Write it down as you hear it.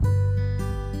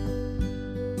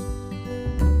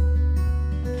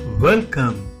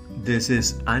Welcome, this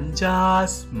is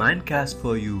Anjas MindCast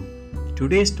for you.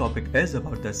 Today's topic is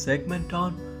about the segment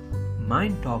on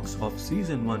Mind Talks of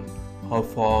Season 1. How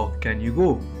far can you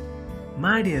go?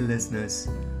 My dear listeners,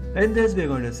 in this we're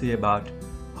going to see about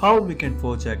how we can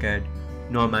forge ahead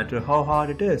no matter how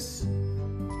hard it is.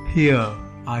 Here,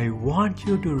 I want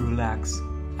you to relax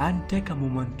and take a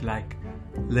moment like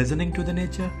listening to the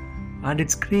nature and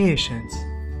its creations.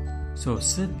 So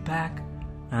sit back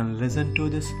and listen to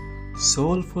this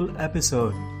soulful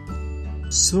episode.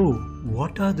 So,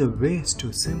 what are the ways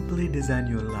to simply design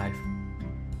your life?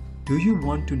 Do you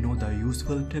want to know the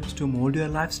useful tips to mold your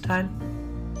lifestyle?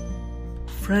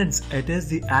 Friends, it is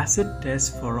the acid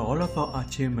test for all of our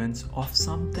achievements of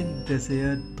something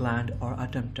desired, planned, or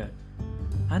attempted.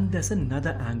 And there's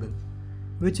another angle,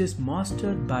 which is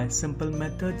mastered by simple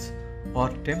methods or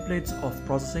templates of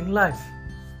processing life.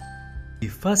 The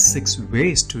first 6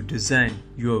 ways to design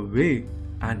your way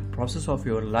and process of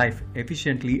your life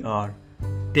efficiently are: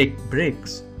 take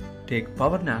breaks, take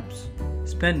power naps,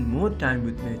 spend more time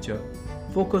with nature,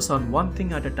 focus on one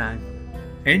thing at a time,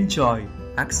 enjoy,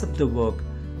 accept the work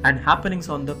and happenings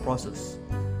on the process,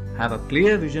 have a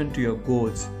clear vision to your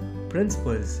goals,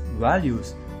 principles,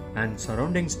 values and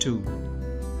surroundings too.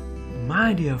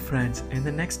 My dear friends, in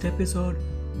the next episode,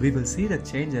 we will see the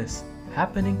changes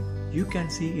happening you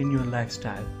can see in your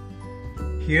lifestyle.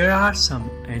 Here are some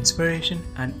inspiration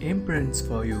and imprints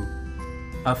for you.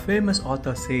 A famous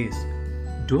author says,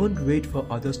 "Don't wait for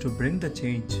others to bring the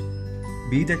change.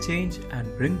 Be the change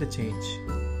and bring the change."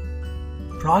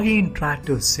 Proggy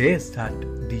Interactive says that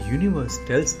the universe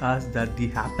tells us that the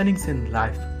happenings in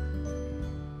life,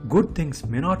 good things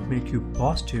may not make you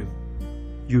positive.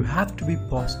 You have to be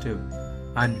positive,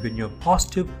 and when you're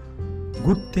positive,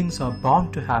 good things are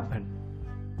bound to happen.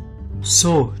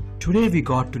 So, today we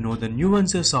got to know the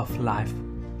nuances of life.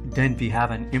 Then we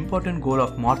have an important goal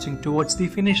of marching towards the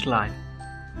finish line.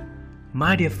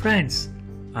 My dear friends,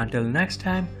 until next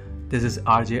time, this is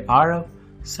RJ Aarav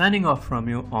signing off from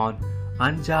you on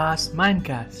Anjas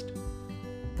MindCast.